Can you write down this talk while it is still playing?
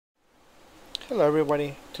Hello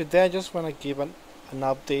everybody, today I just want to give an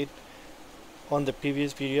update on the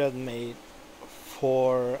previous video I made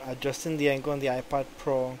for adjusting the angle on the iPad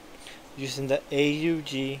Pro using the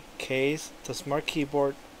AUG case, the smart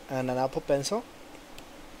keyboard, and an Apple Pencil.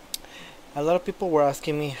 A lot of people were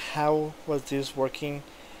asking me how was this working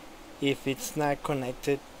if it's not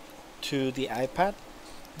connected to the iPad.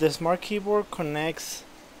 The smart keyboard connects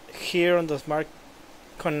here on the smart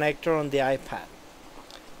connector on the iPad,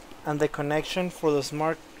 and the connection for the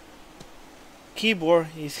smart keyboard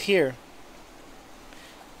is here.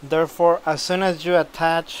 Therefore, as soon as you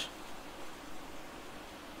attach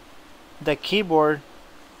the keyboard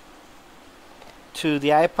to the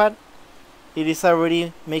iPad, it is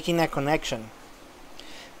already making a connection.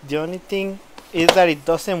 The only thing is that it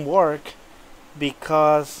doesn't work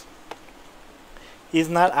because it's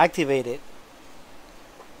not activated.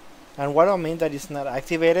 And what I mean that it's not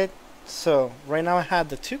activated, so right now I have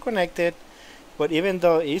the two connected, but even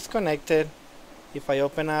though it's connected, if I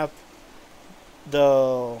open up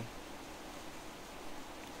the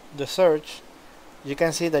search, you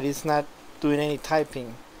can see that it's not doing any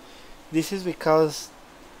typing. This is because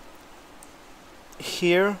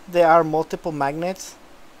here there are multiple magnets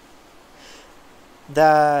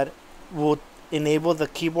that would enable the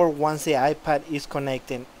keyboard once the iPad is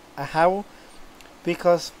connected. How?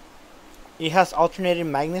 Because it has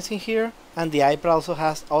alternating magnets in here, and the iPad also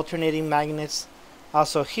has alternating magnets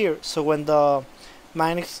also here. So when the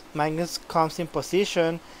magnets comes in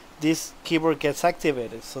position, this keyboard gets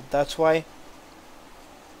activated. So that's why,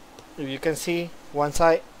 if you can see, once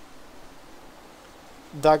I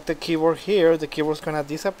dock the keyboard here, the keyboard's gonna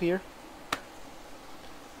disappear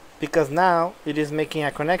because now it is making a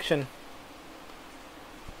connection.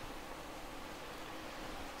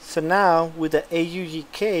 So now with the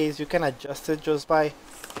AUG case, you can adjust it just by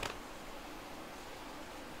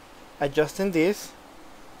adjusting this,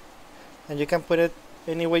 and you can put it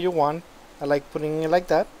any way you want. I like putting it like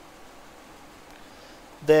that.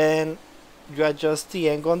 Then you adjust the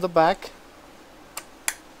angle on the back,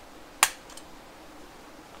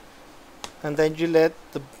 and then you let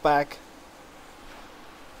the back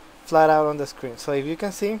flat out on the screen. So if you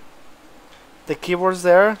can see, the keyboard's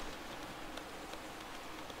there.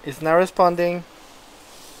 It's not responding.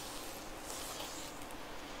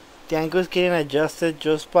 The angle is getting adjusted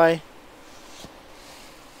just by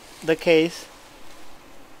the case.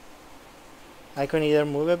 I can either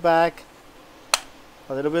move it back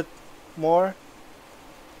a little bit more,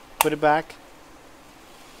 put it back.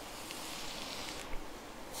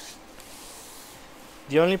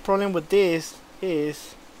 The only problem with this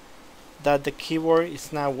is that the keyboard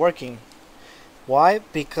is not working. Why?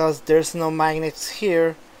 Because there's no magnets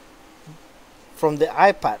here from the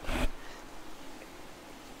iPad.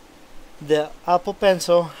 The Apple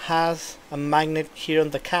Pencil has a magnet here on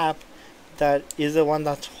the cap that is the one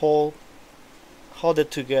that hold it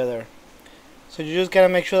together. So you just gotta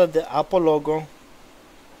make sure that the Apple logo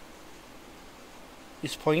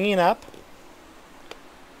is pointing up.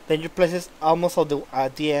 Then you place it almost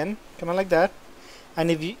at the end, kind of like that. And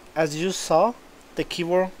if you, as you saw, the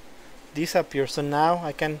keyboard disappears. So now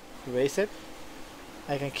I can erase it.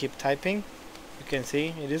 I can keep typing. You can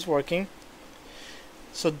see it is working.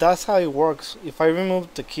 So that's how it works. If I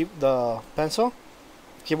remove the pencil,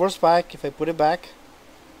 keyboard's back. If I put it back,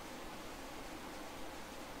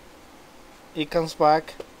 it comes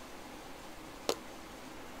back.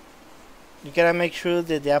 You gotta make sure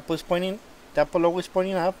that the Apple logo is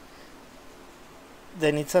pointing up.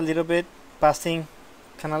 Then it's a little bit passing,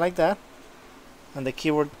 kind of like that, and the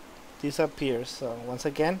keyboard disappears. So once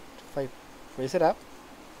again, if I raise it up,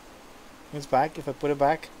 it's back. If I put it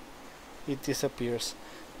back, it disappears.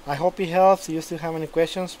 I hope it helps. If you still have any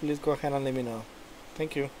questions, please go ahead and let me know.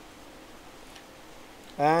 Thank you,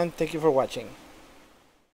 and thank you for watching.